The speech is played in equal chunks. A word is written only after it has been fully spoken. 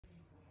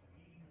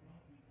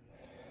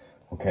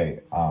Okay,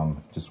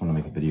 just want to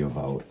make a video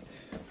about,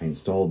 I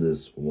installed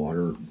this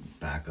water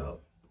backup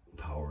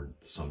powered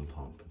sump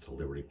pump. It's a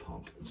Liberty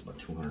pump. It's about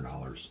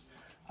 $200.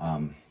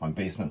 My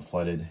basement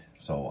flooded,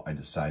 so I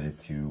decided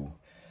to,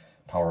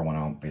 power went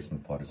out,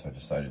 basement flooded, so I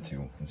decided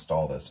to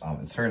install this.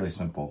 It's fairly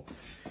simple.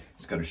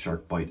 It's got a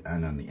shark bite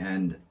end on the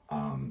end.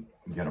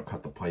 You got to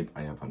cut the pipe.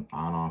 I have an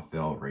on-off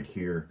valve right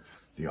here.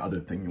 The other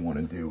thing you want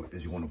to do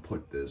is you want to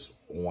put this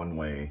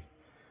one-way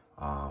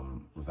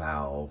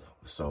valve,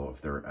 so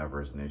if there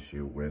ever is an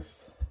issue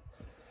with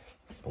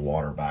the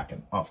water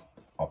backing up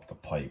the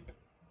pipe,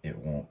 it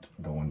won't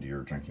go into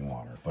your drinking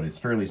water. But it's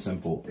fairly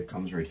simple. It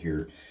comes right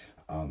here.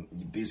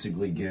 You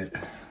basically get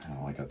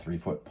like a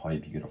 3-foot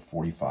pipe. You get a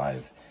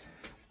 45.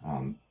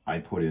 I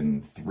put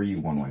in 3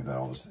 one-way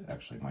valves.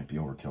 Actually, it might be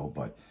overkill,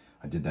 but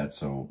I did that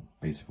so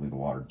basically the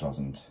water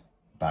doesn't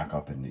back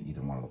up into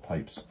either one of the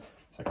pipes.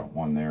 So I got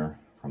one there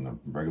from the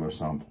regular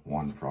sump,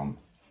 one from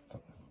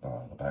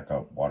the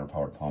backup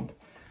water-powered pump,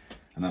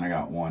 and then I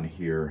got one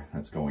here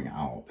that's going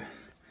out.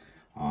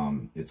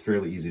 It's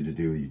fairly easy to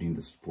do. You need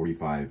this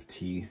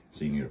 45T,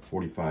 so you need a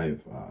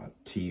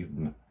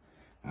 45T,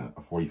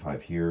 a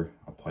 45 here,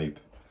 a pipe,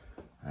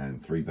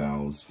 and 3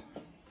 valves,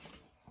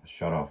 a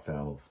shut-off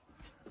valve,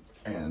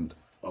 and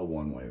a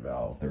one-way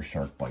valve. They're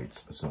shark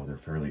bites, so they're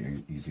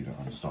fairly easy to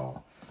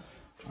install.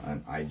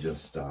 And I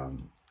just,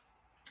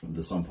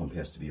 the sump pump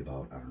has to be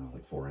about, I don't know,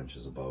 like 4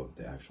 inches above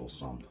the actual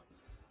sump.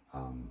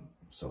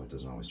 So it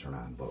doesn't always turn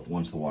on, but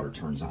once the water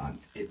turns on,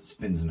 it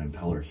spins an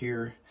impeller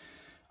here,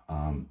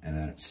 and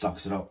then it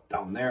sucks it up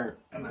down there,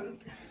 and then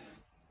it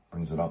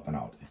brings it up and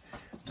out.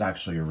 It's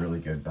actually a really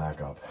good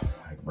backup.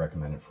 I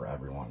recommend it for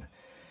everyone,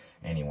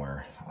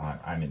 anywhere.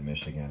 I'm in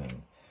Michigan, and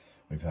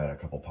we've had a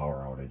couple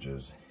power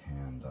outages,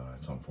 and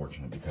it's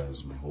unfortunate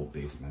because my whole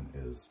basement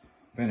is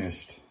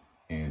finished,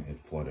 and it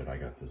flooded. I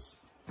got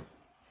this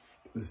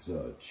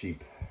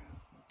cheap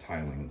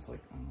tiling. It's like,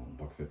 I don't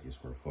know, $1.50 a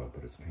square foot,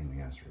 but it's a pain in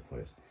the ass to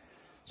replace.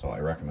 So I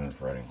recommend it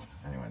for anyone.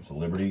 Anyway, it's a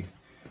Liberty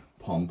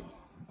pump,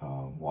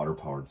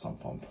 water-powered sump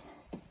pump.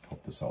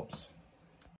 Hope this helps.